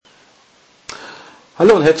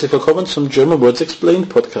Hallo und herzlich willkommen zum German Words Explained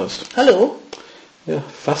Podcast. Hallo. Ja,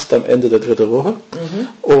 fast am Ende der dritten Woche.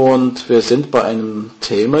 Und wir sind bei einem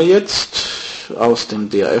Thema jetzt aus dem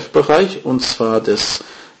DAF-Bereich und zwar des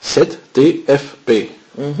ZDFB.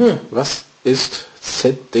 Was ist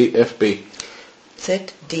ZDFB?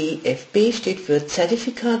 ZDFB steht für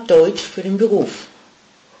Zertifikat Deutsch für den Beruf.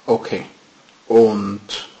 Okay. Und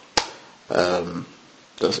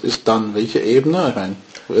das ist dann welche Ebene? Ich meine,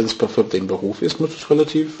 wenn es für den Beruf ist, muss es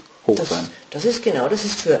relativ hoch sein. Das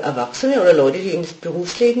ist für Erwachsene oder Leute, die ins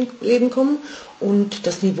Berufsleben kommen. Und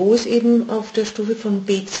das Niveau ist eben auf der Stufe von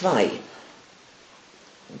B2.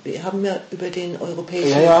 Wir haben ja über den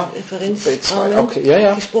europäischen Referenzrahmen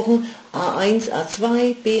gesprochen. A1,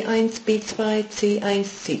 A2, B1, B2, C1,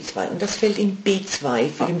 C2. Und das fällt in B2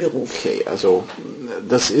 für den Beruf. Okay, also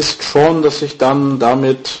das ist schon, dass ich dann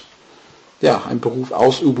damit einen Beruf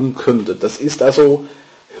ausüben könnte. Das ist also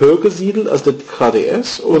höher gesiedelt als der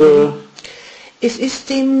KDS, oder? Es ist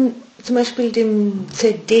zum Beispiel dem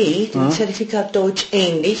CD, dem Zertifikat Deutsch,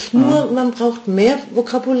 ähnlich, nur man braucht mehr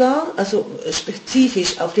Vokabular, also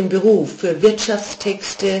spezifisch auf den Beruf, für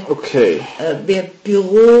Wirtschaftstexte, wäre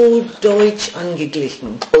Bürodeutsch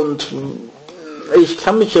angeglichen. Und ich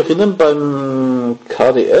kann mich erinnern, beim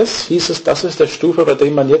KDS hieß es, das ist der Stufe, bei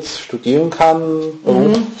dem man jetzt studieren kann,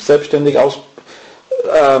 Beruf selbstständig machen.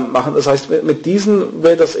 Das heißt, mit diesen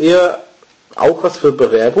wäre das eher auch was für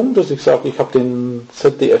Bewerbung, dass ich sage, ich habe den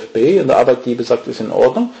ZDFB und der Arbeitgeber sagt, ist in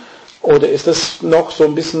Ordnung. Oder ist das noch so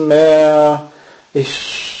ein bisschen mehr,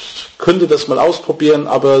 ich könnte das mal ausprobieren,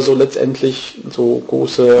 aber so letztendlich so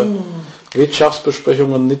große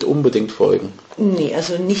Wirtschaftsbesprechungen nicht unbedingt folgen? Nee,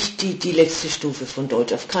 also nicht die letzte Stufe von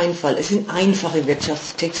Deutsch, auf keinen Fall. Es sind einfache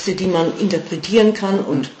Wirtschaftstexte, die man interpretieren kann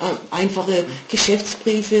und einfache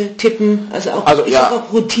Geschäftsbriefe tippen, ich habe auch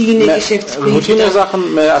Geschäftsbriefe.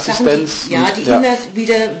 Routine-Sachen, mehr Assistenz. Die immer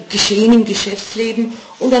wieder geschehen im Geschäftsleben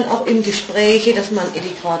und dann auch im Gespräche, dass man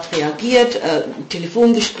adäquat reagiert,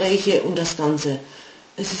 Telefongespräche und das Ganze.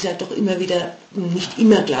 Es ist ja doch immer wieder, nicht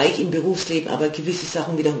immer gleich im Berufsleben, aber gewisse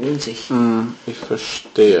Sachen wiederholen sich. Ich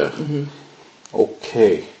verstehe.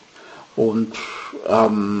 Okay. Und da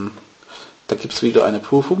gibt es wieder eine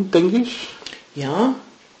Prüfung, denke ich. Ja.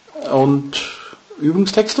 Und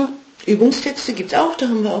Übungstexte? Übungstexte gibt es auch, da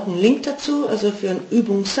haben wir auch einen Link dazu, also für einen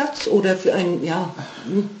Übungssatz oder für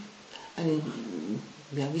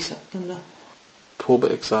wie sagt man da?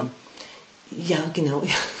 Probeexamen. Ja, genau,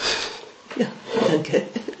 ja. Ja, danke.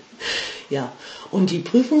 Ja, und die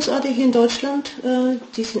Prüfungsorte hier in Deutschland,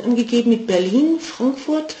 die sind angegeben mit Berlin,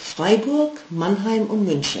 Frankfurt, Freiburg, Mannheim und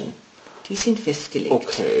München. Die sind festgelegt.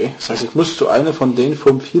 Okay, das heißt, ich muss zu einer von den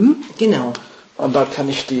 5 hin? Genau. Und da kann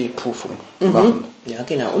ich die Prüfung machen? Ja,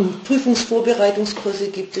 genau. Und Prüfungsvorbereitungskurse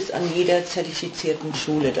gibt es an jeder zertifizierten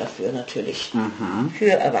Schule dafür natürlich.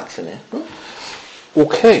 Für Erwachsene.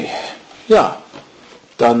 Okay, ja.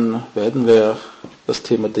 Dann werden wir das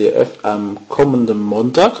Thema DF am kommenden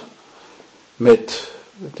Montag mit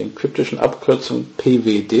den kryptischen Abkürzungen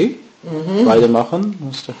PWD weitermachen.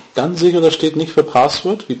 Ganz sicher, das steht nicht für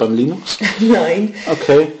Passwort, wie beim Linux? Nein.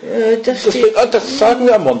 Okay. Das sagen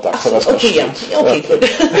wir am Montag. Okay, gut.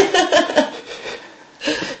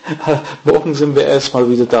 Morgen sind wir erstmal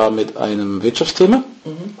wieder da mit einem Wirtschaftsthema.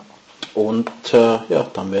 Und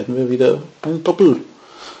dann werden wir wieder eine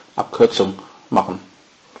Doppelabkürzung machen.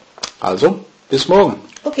 Also, bis morgen.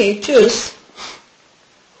 Okay, tschüss.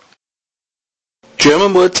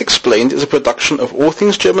 German Words Explained is a production of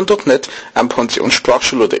allthingsgerman.net and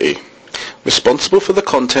pensionssprachschule.de. Responsible for the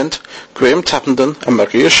content, Graham Tappenden and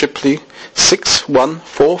Maria Shipley,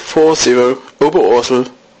 61440 Oberursel,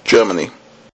 Germany.